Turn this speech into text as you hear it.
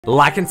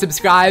Like and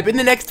subscribe in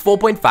the next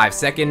 4.5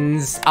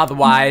 seconds,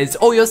 otherwise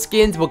all your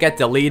skins will get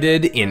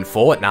deleted in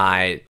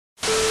Fortnite.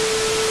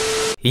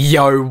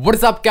 Yo, what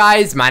is up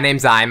guys, my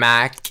name's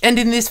iMac, and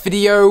in this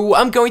video,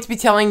 I'm going to be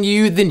telling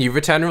you the new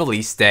return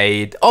release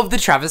date of the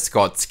Travis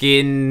Scott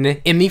skin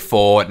in the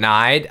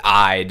Fortnite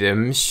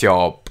item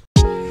shop.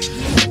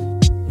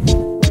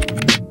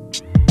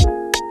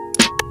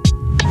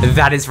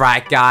 That is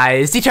right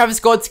guys, the Travis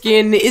Scott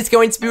skin is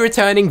going to be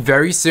returning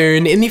very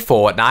soon in the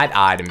Fortnite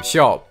item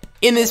shop.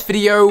 In this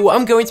video,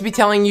 I'm going to be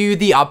telling you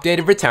the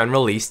updated return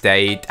release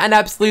date and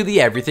absolutely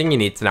everything you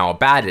need to know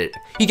about it.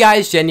 You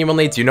guys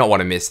genuinely do not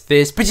want to miss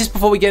this, but just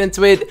before we get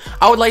into it,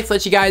 I would like to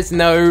let you guys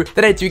know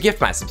that I do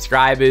gift my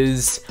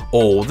subscribers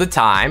all the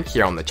time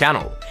here on the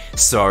channel.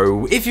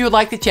 So, if you would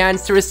like the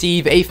chance to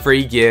receive a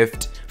free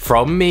gift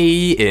from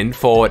me in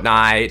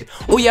Fortnite,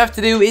 all you have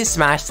to do is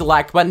smash the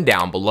like button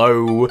down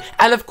below,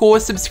 and of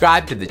course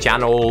subscribe to the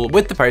channel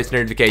with the post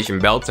notification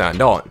bell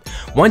turned on.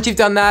 Once you've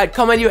done that,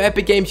 comment your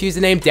Epic Games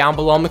username down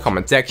below in the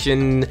comment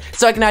section,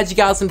 so I can add you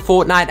guys in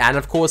Fortnite and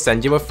of course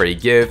send you a free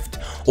gift.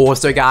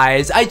 Also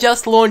guys, I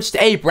just launched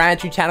a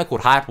brand new channel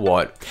called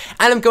Hyperword,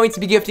 and I'm going to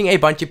be gifting a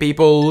bunch of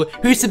people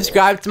who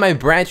subscribe to my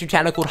brand new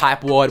channel called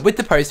Hyperword with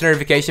the post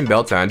notification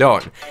bell turned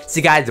on.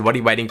 So guys, what are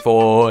you waiting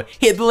for?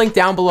 Hit the link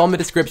down below in the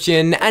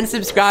description and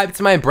subscribe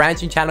to my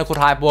brand new channel called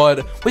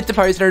Hyperword with the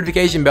post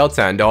notification bell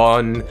turned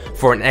on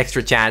for an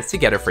extra chance to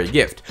get a free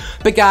gift.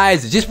 But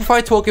guys, just before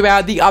I talk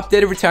about the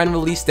updated return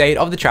release date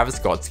of the Travis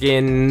Scott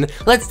skin,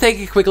 let's take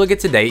a quick look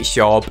at today's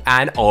shop,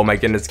 and oh my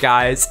goodness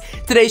guys,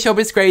 today's shop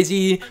is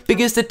crazy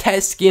because the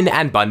test skin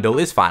and bundle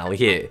is finally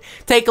here.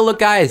 Take a look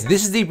guys,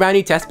 this is the brand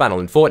new test bundle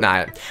in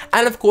Fortnite,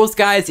 and of course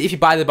guys, if you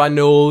buy the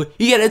bundle,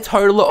 you get a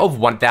total of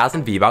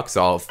 1000 V-Bucks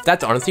off.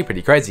 That's honestly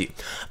pretty crazy.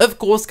 Of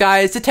course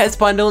guys, the test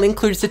bundle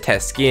includes the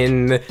test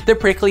skin, the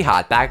prickly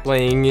heart back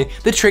bling,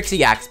 the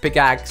tricksy axe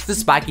pickaxe, the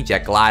spiky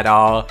jet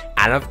glider,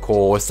 and of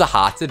course the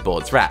hearted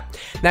bullets wrap.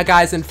 Now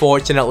guys,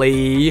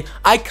 unfortunately,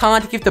 I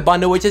can't gift the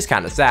bundle, which is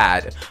kind of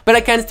sad, but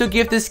I can still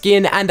gift the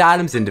skin and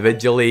items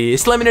individually,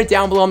 so let me know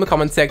down below in the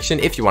comment section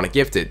if you want to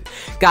gift it.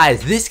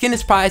 Guys, this skin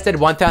is priced at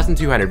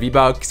 1200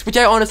 V-Bucks, which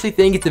I honestly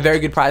think is a very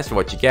good price for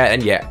what you get,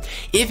 and yeah,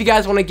 if you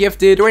guys want to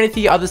gift it or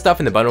anything other stuff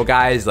in the bundle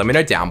guys, let me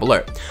know down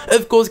below.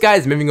 Of course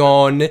guys, moving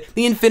on,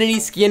 the Infinity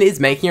skin is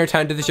making a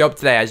return to the shop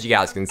today, as you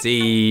guys can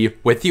see,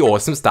 with the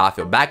awesome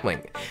Starfield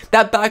backbling.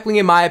 That backbling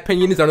in my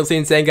opinion is honestly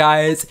insane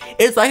guys.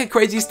 It's like a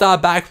crazy star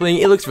backbling,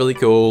 it looks really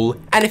cool,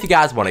 and if you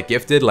guys want it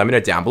gifted, let me know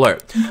down below.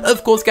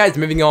 Of course guys,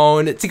 moving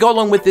on, to go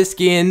along with this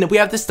skin, we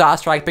have the Star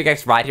Strike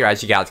pickaxe right here,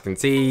 as you guys can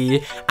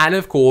see, and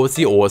of course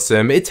the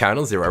awesome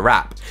Eternal Zero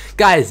wrap.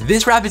 Guys,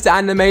 this wrap is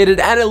animated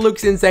and it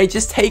looks insane.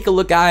 Just take a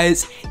look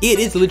guys, it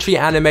is literally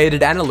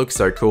animated and it looks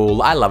so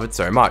cool. I love it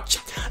so much.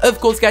 Of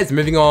course guys,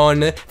 moving on,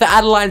 the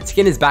Adeline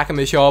skin is back in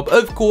the shop,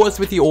 of course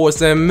with the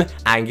awesome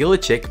Angular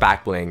Chick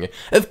back bling.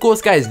 Of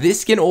course guys, this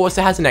skin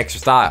also has an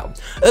extra style.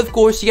 Of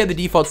course you get the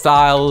default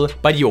style,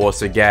 but you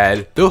also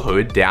get the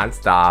hood down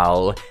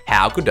style.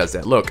 How good does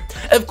that look?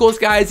 Of course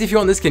guys, if you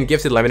want this skin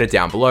gifted, let me know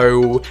down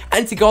below.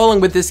 And to go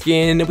along with this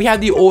skin, we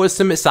have the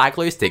awesome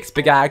Cyclo Sticks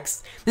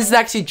pickaxe. This is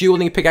actually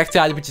dueling pickaxe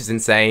type, which is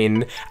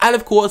insane. And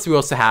of course we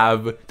also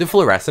have the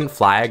fluorescent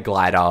flyer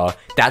glider.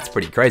 That's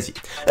pretty crazy.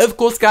 Of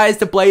course guys,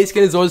 the Blaze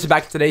skin is also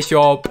back in today's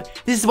shop.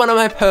 This is one of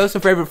my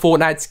personal favorite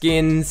Fortnite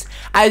skins.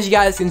 As you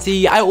guys can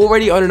see, I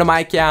already own it on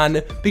my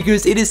account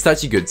because it is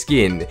such a good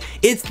skin.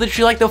 It's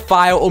literally like the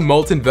fire or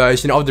molten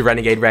version of the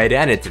Renegade Raider,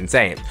 and it's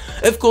insane.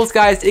 Of course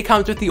guys, it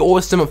comes with the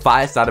awesome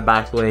fire starter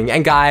back bling,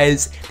 and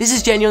guys, this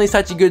is genuinely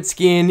such a good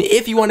skin.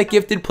 If you want it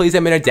gifted, please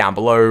let me know down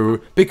below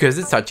because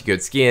it's such a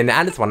good skin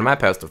and it's one of my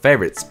personal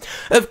favorites.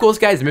 Of course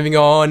guys, moving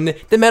on,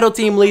 the metal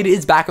team leader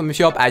is back on the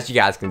shop, as you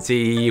guys can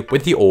see,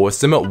 with the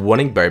awesome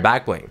warning bow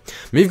back bling.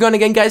 Moving on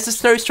again guys, the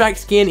Snow Strike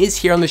skin is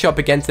here on the shop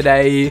again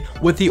today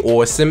with the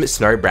awesome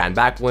Snow Brand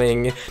back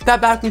bling.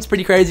 That back bling's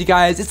pretty crazy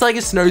guys, it's like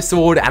a snow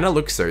sword and it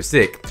looks so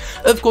sick.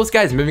 Of course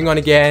guys, moving on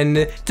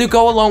again, to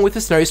go along with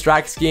the Snow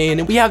Strike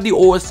skin, we have the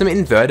awesome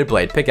inverted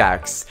blade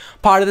pickaxe,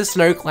 part of the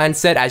Snow Clan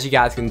set, as you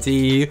guys can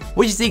see,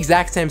 which is the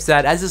exact same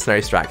set as the Snow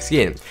Strike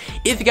skin.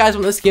 If you guys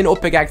want the skin or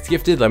pickaxe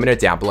gifted, let me know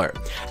down below.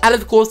 And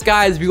of course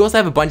guys, we also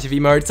have a bunch of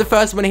emotes. The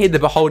first one here, the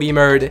Behold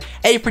emote,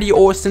 a pretty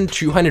awesome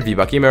 200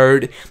 V-Buck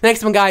emote. The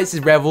next one guys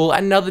is Revel,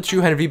 another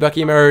 200 V-Buck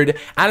emote,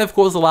 and of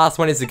course the last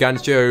one is the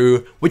Gun Show,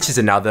 which is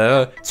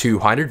another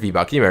 200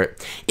 V-Buck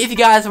emote. If you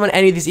guys want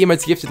any of these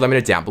emotes gifted, let me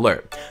know down below.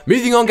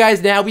 Moving on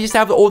guys, now we just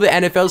have all the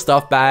NFL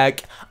stuff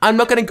back. I'm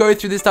not going to go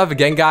through this stuff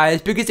again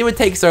guys because it would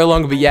take so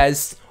long, but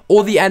yes,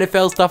 all the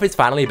NFL stuff is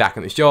finally back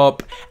in the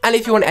shop, and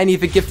if you want any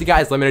of it gifted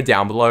guys, let me know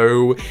down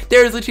below.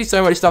 There is literally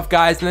so much stuff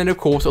guys, and then of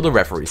course all the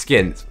referee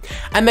skins.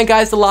 And then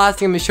guys, the last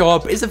thing in the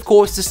shop is of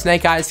course the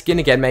Snake Eyes skin,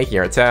 again making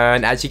a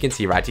return, as you can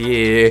see right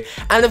here.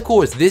 And of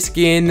course this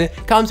skin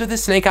comes with the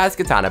Snake Eyes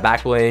katana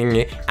back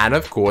bling, and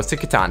of course the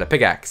katana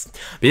pickaxe.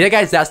 But yeah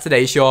guys, that's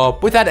today's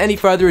shop. Without any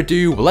further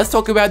ado, let's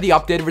talk about the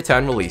updated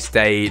return release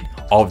date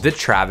of the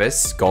Travis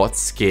Scott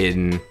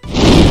skin.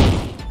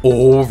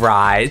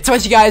 Alright, so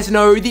as you guys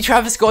know, the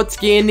Travis Scott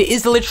skin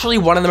is literally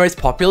one of the most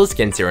popular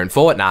skins here in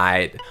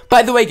Fortnite.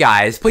 By the way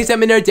guys, please let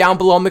me know down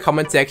below in the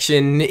comment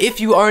section if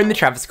you own the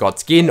Travis Scott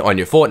skin on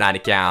your Fortnite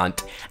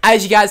account.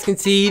 As you guys can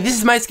see, this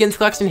is my skins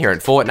collection here in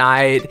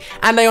Fortnite,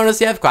 and I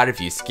honestly have quite a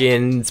few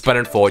skins, but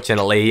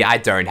unfortunately I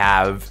don't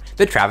have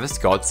the Travis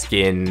Scott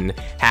skin.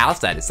 How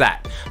sad is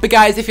that? But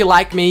guys, if you're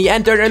like me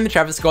and don't own the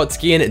Travis Scott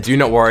skin, do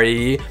not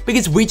worry,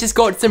 because we just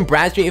got some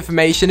brand new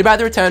information about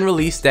the return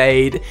release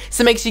date,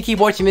 so make sure you keep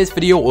watching this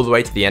video all the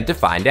way to the end to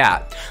find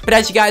out. But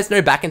as you guys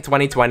know, back in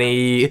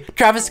 2020,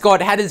 Travis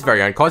Scott had his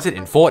very own concert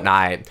in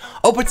Fortnite.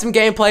 I'll put some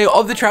gameplay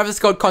of the Travis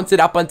Scott concert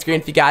up on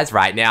screen for you guys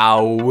right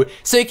now,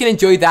 so you can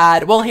enjoy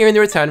that while hearing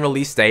the return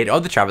release date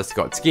of the Travis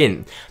Scott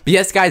skin. But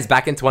yes guys,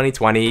 back in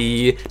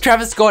 2020,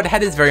 Travis Scott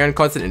had his very own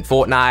concert in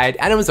Fortnite,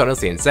 and it was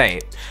honestly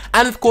insane.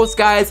 And of course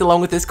guys, along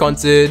with this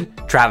concert,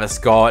 Travis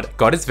Scott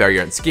got his very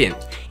own skin.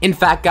 In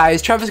fact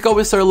guys, Travis Scott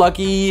was so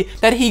lucky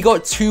that he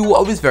got 2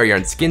 of his very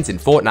own skins in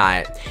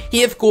Fortnite.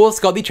 He of course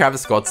got the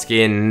Travis Scott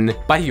skin,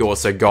 but he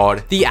also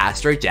got the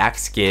Astro Jack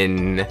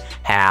skin.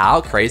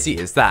 How crazy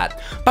is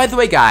that? By the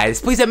way guys,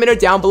 please let me know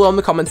down below in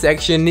the comment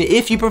section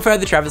if you prefer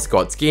the Travis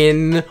Scott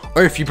skin,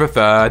 or if you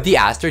prefer the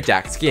Astro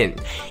Jack skin.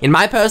 In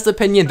my personal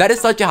opinion, that is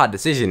such a hard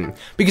decision,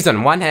 because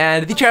on one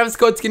hand, the Travis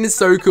Scott skin is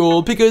so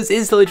cool because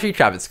it's literally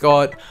Travis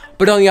Scott,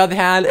 but on the other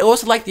hand, I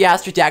also like the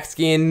Astro Jack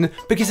skin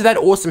because of that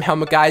awesome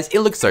helmet guys, it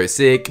looks so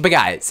sick. But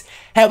guys,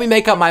 help me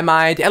make up my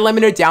mind and let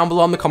me know down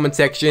below in the comment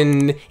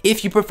section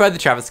if you prefer the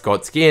Travis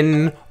Scott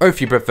skin or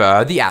if you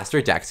prefer the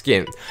Astro Jack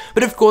skin.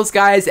 But of course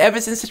guys,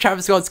 ever since the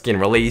Travis Scott skin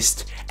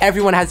released,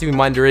 everyone has been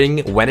wondering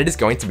when it is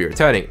going to be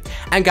returning.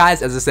 And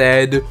guys, as I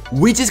said,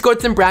 we just got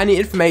some brand new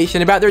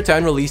information about the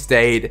return release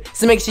date,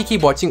 so make sure you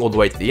keep watching all the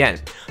way to the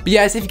end. But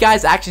yes, if you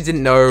guys actually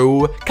didn't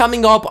know,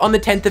 coming up on the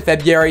 10th of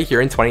February here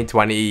in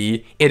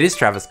 2020, it is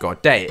Travis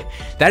Scott Day.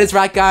 That is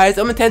right guys,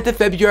 on the 10th of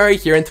February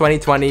here in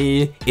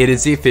 2020, it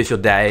is the official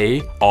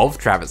day of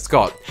Travis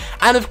Scott.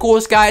 And of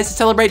course guys, to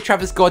celebrate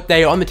Travis Scott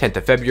Day on the 10th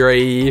of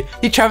February,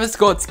 the Travis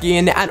Scott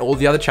skin and all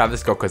the other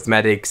Travis Scott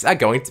cosmetics are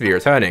going to be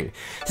returning.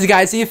 So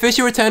guys, the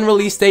official return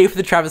release date for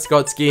the Travis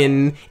Scott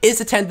skin is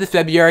the 10th of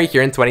February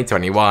here in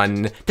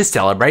 2021 to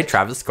celebrate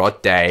Travis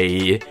Scott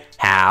Day.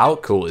 How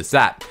cool is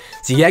that?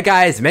 So yeah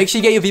guys, make sure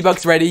you get your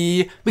V-Bucks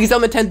ready, because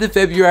on the 10th of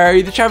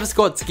February, the Travis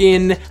Scott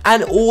skin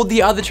and all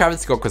the other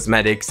Travis Scott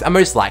cosmetics are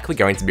most likely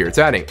going to be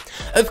returning.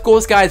 Of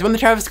course guys, when the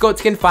Travis Scott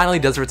skin finally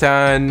does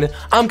return,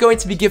 I'm going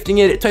to be gifting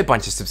it to a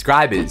bunch of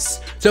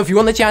subscribers. So if you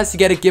want the chance to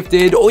get it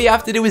gifted, all you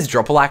have to do is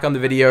drop a like on the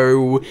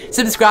video,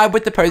 subscribe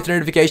with the post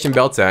notification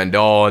bell turned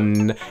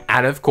on,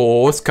 and of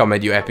course,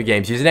 comment your Epic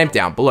Games username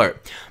down below.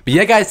 But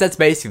yeah guys, that's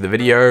basically the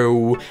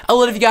video. A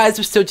lot of you guys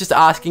were still just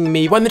asking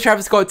me when the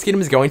Travis Scott skin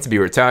was going to be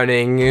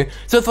returning,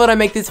 so I thought I'd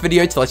make this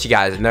video to let you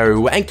guys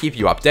know and keep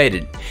you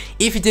updated.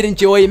 If you did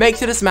enjoy, make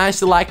sure to smash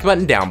the like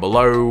button down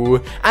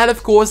below, and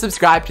of course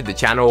subscribe to the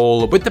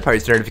channel with the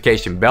post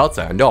notification bell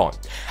turned on.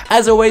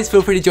 As always,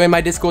 feel free to join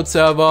my Discord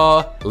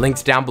server,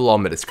 links down below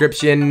in the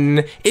description.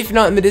 If you're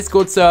not in the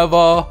Discord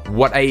server,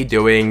 what are you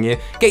doing?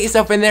 Get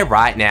yourself in there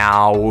right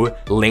now,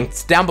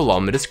 links down below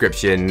in the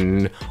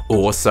description.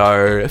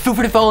 Also, feel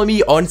free to follow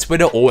me on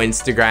Twitter or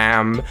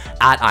Instagram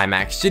at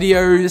MythikRize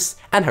Studios,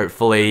 and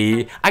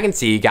hopefully I can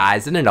see you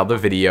guys in another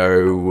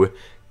video.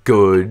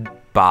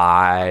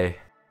 Goodbye.